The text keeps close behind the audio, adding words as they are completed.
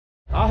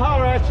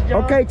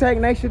John. Okay, Tank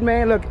Nation,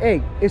 man. Look,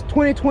 hey, it's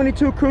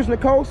 2022 Cruising the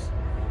Coast.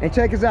 And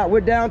check us out.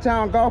 We're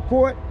downtown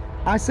Gulfport.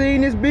 I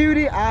seen this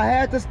beauty. I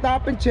had to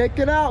stop and check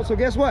it out. So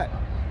guess what?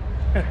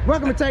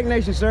 Welcome to Tank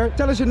Nation, sir.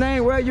 Tell us your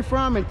name, where you're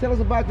from, and tell us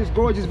about this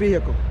gorgeous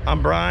vehicle.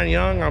 I'm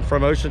B.Young. I'm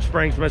from Ocean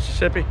Springs,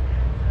 Mississippi.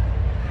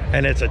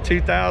 And it's a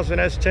 2000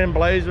 S10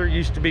 Blazer.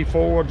 Used to be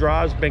four-wheel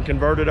drive, been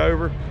converted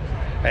over.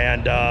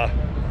 And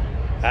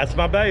that's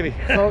my baby.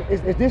 So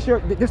is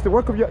this the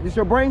work of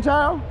your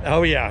brainchild?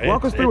 Oh yeah.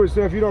 Walk us through it,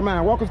 sir, if you don't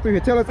mind. Walk us through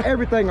here. Tell us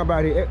everything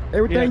about it.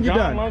 Everything you've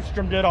done. John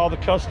Lundstrom did all the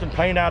custom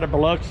paint out of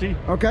Biloxi.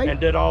 Okay. And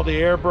did all the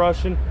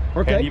airbrushing.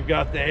 Okay. And you've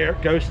got the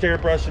ghost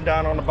airbrushing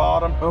down on the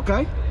bottom.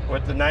 Okay.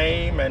 With the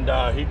name, and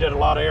he did a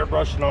lot of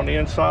airbrushing on the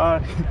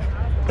inside.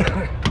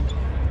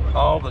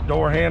 All the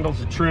door handles,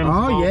 the trims.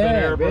 Oh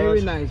yeah,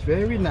 very nice,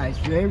 very nice,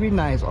 very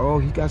nice. Oh,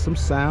 he got some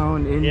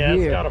sound in here.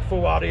 Yeah, it's got a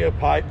full audio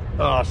pipe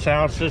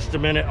sound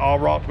system in it, all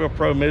Rockwell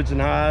Pro mids and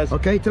highs.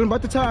 Okay, tell them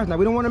about the tires now.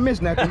 We don't want to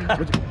miss nothing.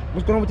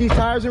 What's going on with these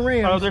tires and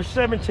rims? Oh, they're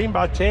 17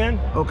 by 10.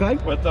 Okay.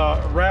 With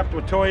wrapped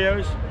with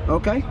Toyos.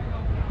 Okay.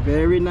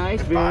 Very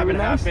nice, very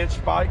nice. 5.5 inch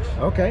spikes.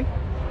 Okay.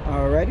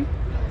 Alrighty.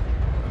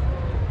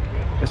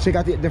 Let's check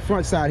out the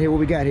front side here. What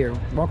we got here?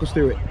 Walk us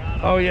through it.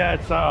 Oh yeah,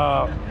 it's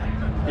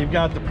you've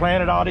got the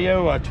Planet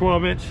Audio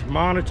 12-inch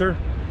monitor,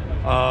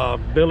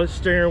 billet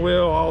steering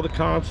wheel, all the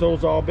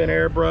consoles all been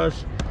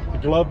airbrushed. The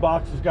glove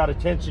box has got a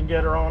tension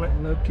getter on it.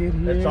 Look at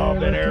here. It's all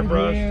been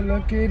airbrushed.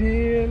 Look at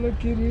here.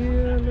 Look at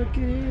here. Look at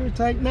here.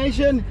 Tank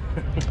Nation.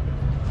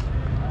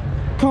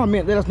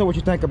 Comment. Let us know what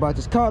you think about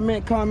this.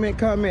 Comment.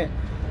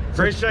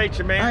 Appreciate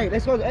you, man. Hey,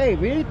 let's go. Hey,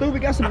 we ain't through. We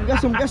got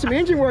some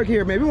engine work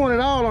here, man. We want it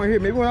all on here,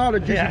 man. We want all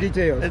the juicy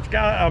details. It's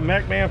got a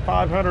MacMan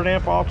 500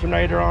 amp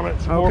alternator on it.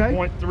 It's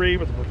 4.3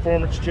 with a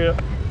performance chip.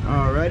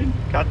 Alrighty.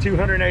 Got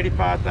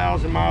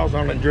 285,000 miles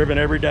on it and driven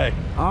every day.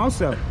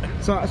 Awesome.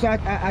 So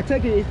I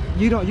take it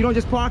you don't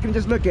just park and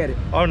just look at it.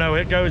 Oh no,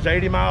 it goes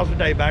 80 miles a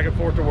day back and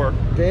forth to work.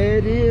 There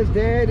it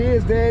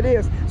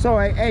is. So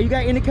hey, you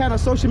got any kind of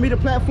social media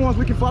platforms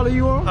we can follow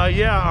you on?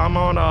 Yeah, I'm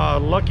on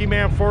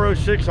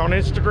LuckyMan406 on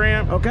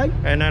Instagram. Okay.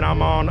 And then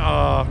I'm on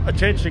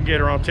Attention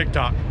Getter on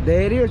TikTok.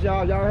 There it is,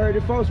 y'all. Y'all heard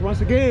it, folks. Once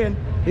again,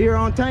 here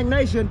on Tank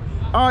Nation.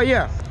 Oh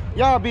yeah,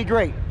 y'all be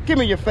great. Give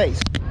me your face.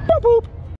 Boop boop.